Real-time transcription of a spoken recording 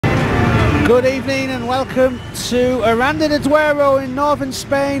Good evening and welcome to Arandina in northern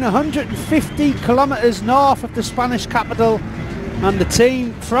Spain, 150 kilometres north of the Spanish capital, and the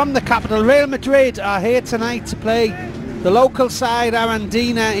team from the capital, Real Madrid, are here tonight to play the local side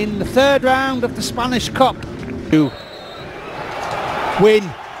Arandina in the third round of the Spanish Cup to win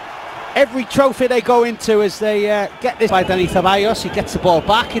every trophy they go into as they get this by Dani Ceballos. He gets the ball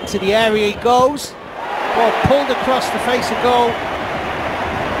back into the area, he goes, ball pulled across the face of goal.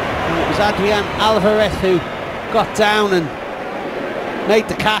 And it was Ardan Alvarez who got down and made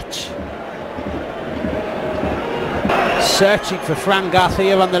the catch. Searching for Fran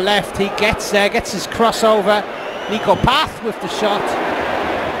Garcia on the left, he gets there, gets his crossover. Nico Path with the shot.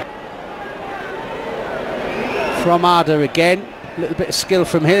 From Arda again, a little bit of skill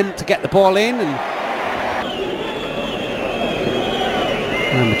from him to get the ball in.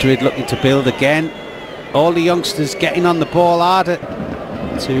 And Madrid looking to build again. All the youngsters getting on the ball. Arda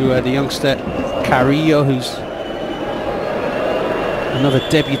to the youngster Carrillo, who's another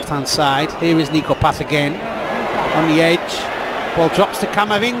debutant side. Here is Nico Path again on the edge. Ball drops to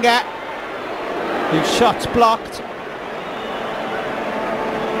Camavinga, whose shot's blocked.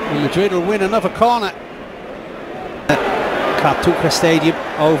 And Madrid will win another corner. Cartuja Stadium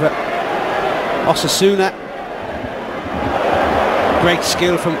over Osasuna. Great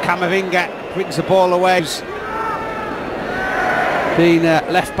skill from Camavinga, brings the ball away. Being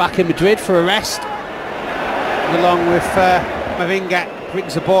left back in Madrid for a rest, along with Camavinga,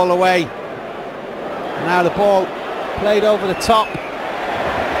 brings the ball away. Now the ball played over the top.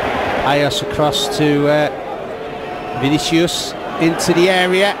 Ayos across to Vinicius into the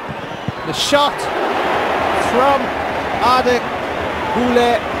area. The shot from Ardan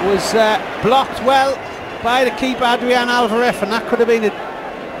Guler was blocked well by the keeper Ardan Alvarez, and that could have been a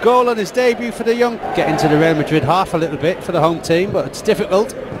goal on his debut for the young. Get into the Real Madrid half a little bit for the home team, but it's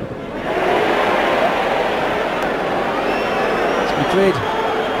difficult. It's Madrid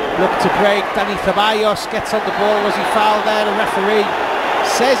look to break. Dani Ceballos gets on the ball. Was he fouled there? The referee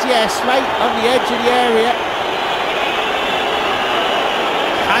says yes, right on the edge of the area.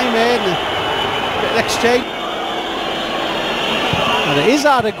 Jaime, a bit of exchange. And it is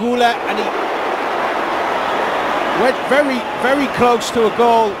Arda Guler, and he went very close to a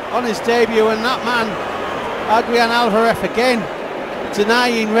goal on his debut, and that man, Ardan Alvarez, again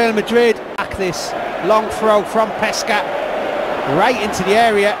denying Real Madrid back this long throw from Pesca right into the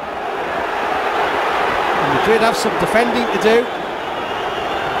area. And Madrid have some defending to do,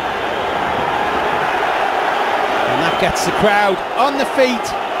 and that gets the crowd on the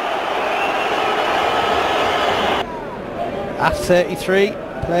feet. At 33,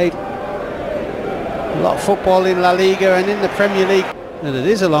 played a lot of football in La Liga and in the Premier League, and it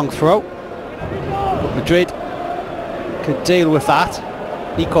is a long throw, but Madrid could deal with that.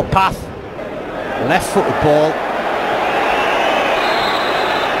 Nico Path, left-footed ball.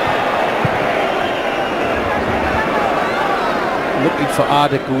 Looking for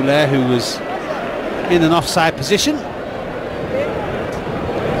Arda Guler, who was in an offside position.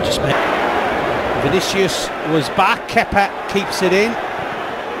 Just Vinicius was back, Kepa keeps it in,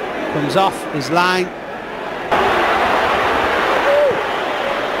 comes off his line.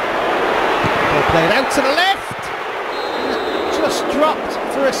 Ball played out to the left, just dropped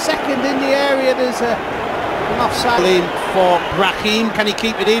for a second in the area. There's an offside in for Brahim. Can he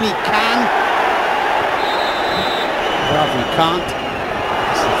keep it in? He can. Well, he can't.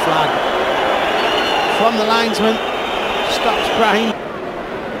 It's the flag from the linesman, stops Brahim.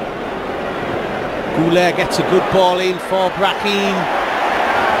 Guler gets a good ball in for Brahim.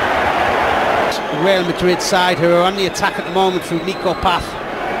 Real Madrid side, who are on the attack at the moment through Nico Path.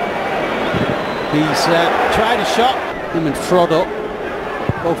 He's tried a shot, him and Frodo,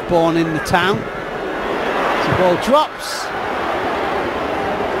 both born in the town. The ball drops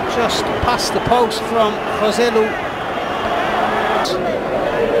just past the post from Joselu.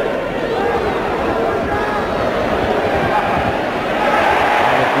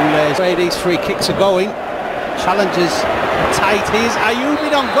 The way these free kicks are going, challenges are tight. Here's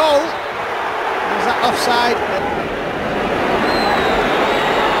Ayubin on goal. Is that offside?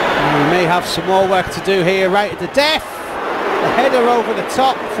 And we may have some more work to do here right at the death. The header over the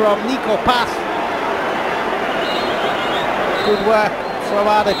top from Nico Path. Good work from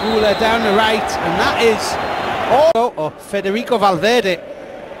Arda Guler down the right, and that is all Federico Valverde.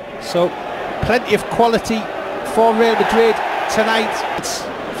 So plenty of quality for Real Madrid tonight. It's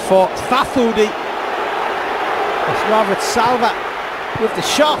for Fafudi. It's Robert Salva with the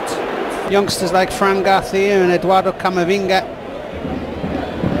shot. Youngsters like Fran Garcia and Eduardo Camavinga.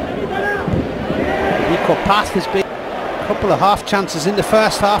 Nico Path has been couple of half chances in the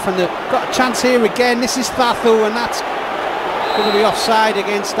first half, and they've got a chance here again. This is Thathu, and that's going to be offside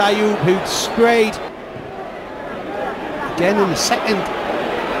against Ayub, who'd sprayed again in the second.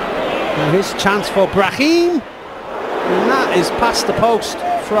 Now here's a chance for Brahim, and that is past the post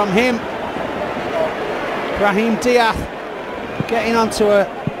from him. Brahim Diath getting onto a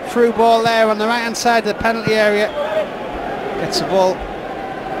through ball there on the right hand side of the penalty area. Gets the ball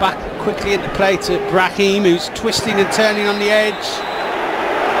back quickly into play to Brahim, who's twisting and turning on the edge,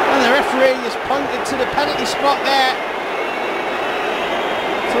 and the referee has pointed to the penalty spot there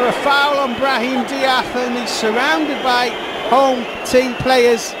for a foul on Brahim Diath, and he's surrounded by home team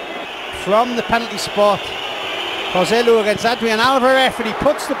players from the penalty spot. Joselu against Adrian Alvarez, and he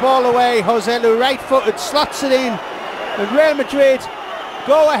puts the ball away. Joselu right-footed, slots it in, and Real Madrid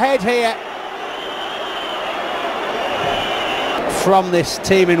go ahead here. From this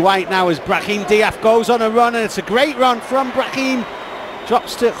team in white now as Brahim Diath goes on a run, and it's a great run from Brahim.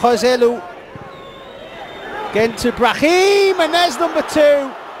 Drops to Joselu. Again to Brahim, and there's number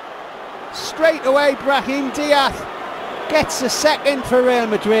 2. Straight away Brahim Diath gets a second for Real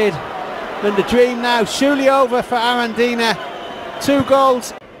Madrid. And the dream now surely over for Arandina. 2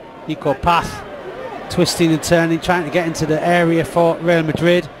 goals. Nico Path twisting and turning, trying to get into the area for Real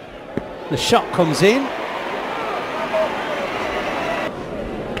Madrid. The shot comes in.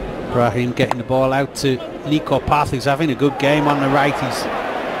 Brahim getting the ball out to Nico Path, who's having a good game on the right. He's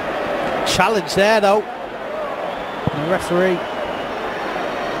challenged there though. The referee.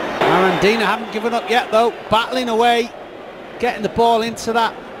 Arandina haven't given up yet though, battling away, getting the ball into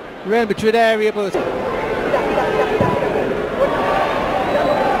that Real Madrid area, but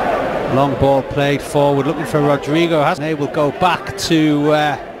long ball played forward, looking for Rodrigo. They will go back to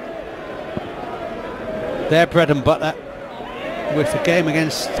their bread and butter with the game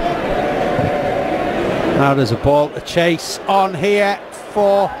against. Now there's a ball to chase on here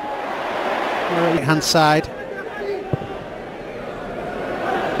for the right hand side.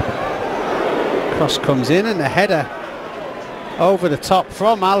 Cross comes in, and the header over the top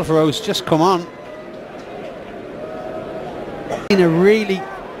from Alvaro's just come on. Really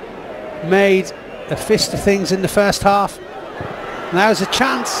made a fist of things in the first half. Now there's a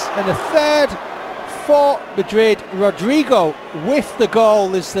chance, and a third for Madrid. Rodrigo with the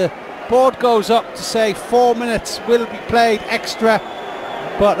goal as the board goes up to say 4 minutes will be played extra,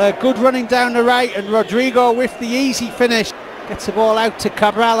 but a good running down the right, and Rodrigo with the easy finish. Gets the ball out to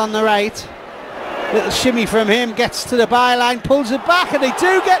Cabral on the right. Little shimmy from him, gets to the byline, pulls it back, and they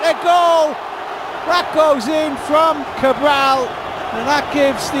do get a goal. That goes in from Cabral, and that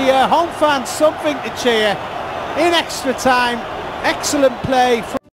gives the home fans something to cheer in extra time. Excellent play.